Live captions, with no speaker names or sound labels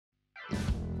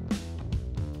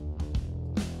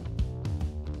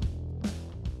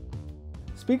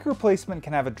Speaker placement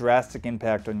can have a drastic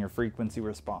impact on your frequency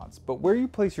response, but where you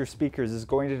place your speakers is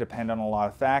going to depend on a lot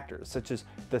of factors, such as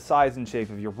the size and shape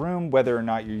of your room, whether or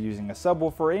not you're using a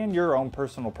subwoofer, and your own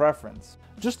personal preference.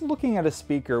 Just looking at a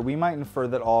speaker, we might infer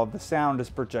that all of the sound is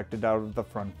projected out of the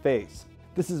front face.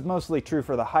 This is mostly true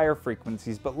for the higher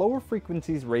frequencies, but lower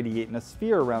frequencies radiate in a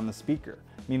sphere around the speaker,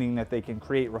 meaning that they can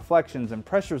create reflections and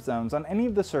pressure zones on any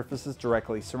of the surfaces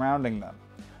directly surrounding them.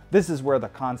 This is where the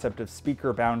concept of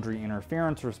speaker boundary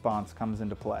interference response comes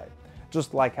into play.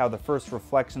 Just like how the first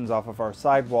reflections off of our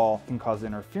sidewall can cause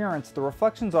interference, the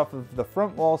reflections off of the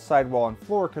front wall, sidewall, and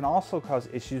floor can also cause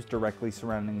issues directly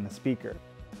surrounding the speaker.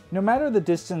 No matter the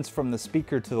distance from the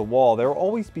speaker to the wall, there will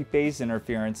always be phase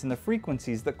interference in the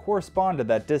frequencies that correspond to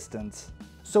that distance.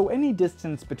 So any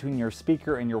distance between your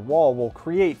speaker and your wall will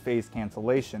create phase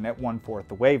cancellation at 1/4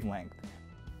 the wavelength.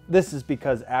 This is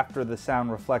because after the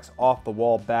sound reflects off the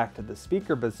wall back to the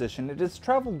speaker position, it has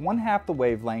traveled 1/2 the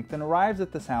wavelength and arrives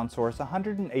at the sound source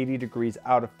 180 degrees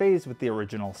out of phase with the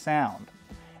original sound.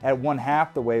 At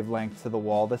 1/2 the wavelength to the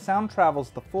wall, the sound travels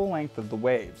the full length of the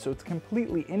wave, so it's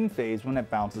completely in phase when it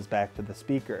bounces back to the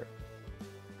speaker.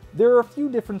 There are a few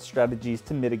different strategies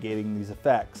to mitigating these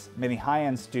effects. Many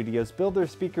high-end studios build their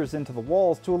speakers into the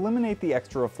walls to eliminate the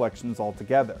extra reflections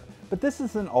altogether, but this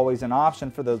isn't always an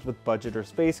option for those with budget or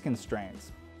space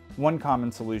constraints. One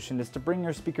common solution is to bring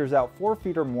your speakers out 4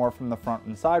 feet or more from the front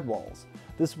and side walls.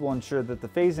 This will ensure that the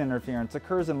phase interference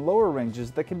occurs in lower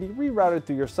ranges that can be rerouted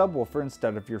through your subwoofer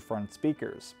instead of your front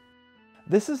speakers.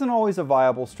 This isn't always a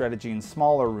viable strategy in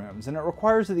smaller rooms, and it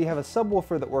requires that you have a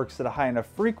subwoofer that works at a high enough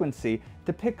frequency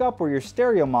to pick up where your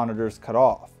stereo monitors cut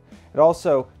off.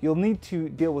 You'll need to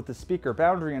deal with the speaker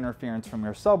boundary interference from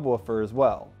your subwoofer as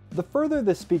well. The further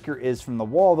the speaker is from the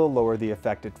wall, the lower the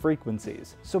affected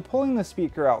frequencies, so pulling the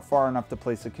speaker out far enough to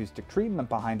place acoustic treatment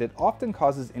behind it often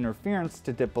causes interference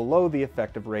to dip below the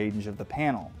effective range of the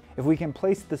panel. If we can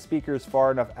place the speakers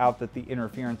far enough out that the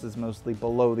interference is mostly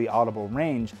below the audible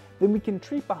range, then we can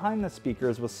treat behind the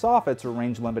speakers with soffits or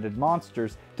range-limited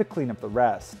monsters to clean up the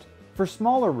rest. For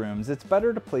smaller rooms, it's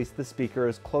better to place the speaker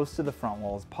as close to the front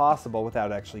wall as possible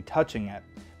without actually touching it.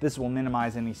 This will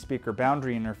minimize any speaker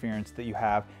boundary interference that you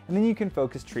have, and then you can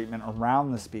focus treatment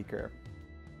around the speaker.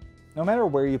 No matter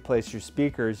where you place your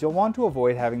speakers, you'll want to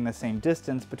avoid having the same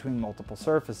distance between multiple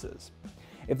surfaces.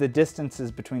 If the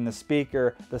distances between the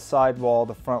speaker, the side wall,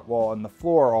 the front wall, and the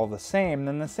floor are all the same,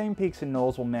 then the same peaks and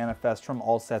nulls will manifest from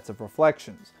all sets of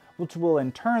reflections, which will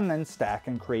in turn then stack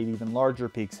and create even larger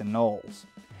peaks and nulls.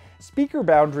 Speaker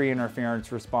boundary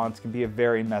interference response can be a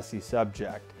very messy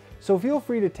subject, so feel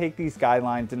free to take these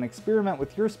guidelines and experiment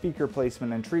with your speaker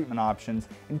placement and treatment options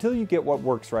until you get what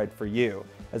works right for you.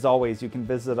 As always, you can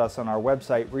visit us on our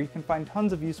website where you can find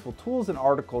tons of useful tools and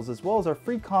articles, as well as our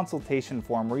free consultation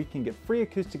form where you can get free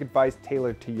acoustic advice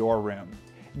tailored to your room.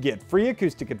 Get free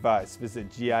acoustic advice. Visit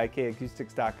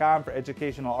gikacoustics.com for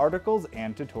educational articles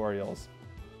and tutorials.